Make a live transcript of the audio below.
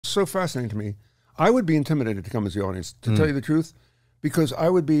so fascinating to me. I would be intimidated to come as the audience, to tell you the truth, because I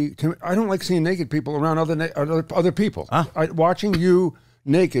don't like seeing naked people around other people. Watching you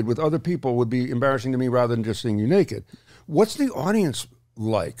naked with other people would be embarrassing to me rather than just seeing you naked. What's the audience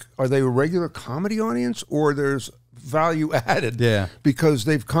like? Are they a regular comedy audience, or there's value added? Yeah, because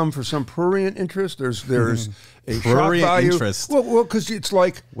they've come for some prurient interest. There's a prurient value. interest. Well, because it's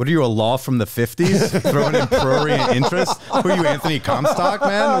like, what are you, a law from the 50s? Throwing in prurient interest? Who are you, Anthony Comstock,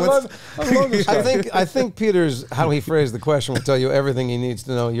 man? I love this guy. I think Peter's, how he phrased the question will tell you everything he needs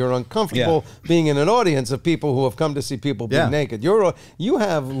to know. You're uncomfortable being in an audience of people who have come to see people be naked. You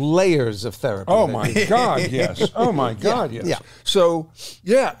have layers of therapy. Oh my God, yes. Oh my God, yes. So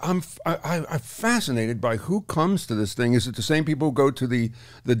I'm fascinated by who comes to this thing. Is it the same people who go to the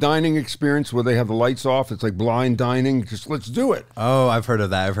dining experience where they have the lights off? It's like blind dining. Just let's do it. Oh, I've heard of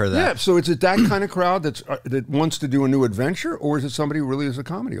that. I've heard of that. Yeah. So is it that kind of crowd that wants to do a new adventure, or is it somebody who really is a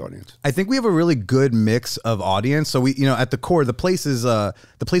comedy audience? I think we have a really good mix of audience. So we, at the core, the place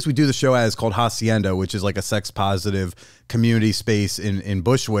we do the show at is called Hacienda, which is like a sex positive community space in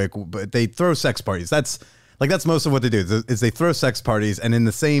Bushwick. But they throw sex parties. That's most of what they do is they throw sex parties, and in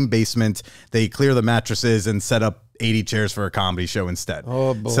the same basement they clear the mattresses and set up 80 chairs for a comedy show instead.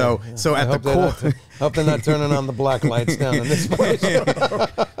 Oh boy! So at the core, hope they're not turning on the black lights down in this place.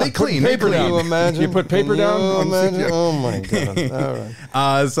 They clean. Paper down. Can you imagine? You put paper down. Oh my God!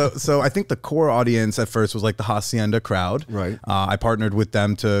 All right. So I think the core audience at first was like the Hacienda crowd. Right. I partnered with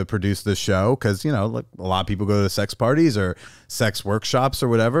them to produce the show because like a lot of people go to sex parties or sex workshops or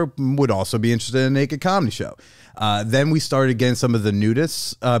whatever, would also be interested in a naked comedy show. Then we started getting some of the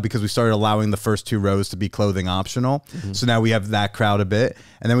nudists because we started allowing the first 2 rows to be clothing optional. So now we have that crowd a bit.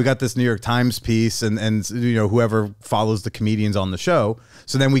 And then we got this New York Times piece and whoever follows the comedians on the show.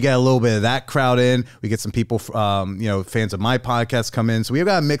 So then we get a little bit of that crowd in. We get some people, fans of my podcast come in. So we've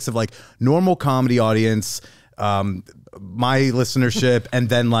got a mix of like normal comedy audience, my listenership, and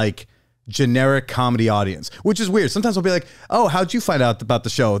then like generic comedy audience, which is weird. Sometimes I'll be like, oh, how'd you find out about the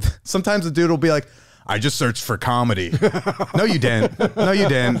show? Sometimes the dude will be like, I just searched for comedy. No, you didn't. No, you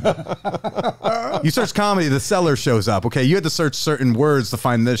didn't. You searched comedy, the seller shows up. Okay, you had to search certain words to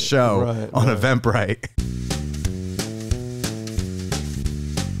find this show on Eventbrite.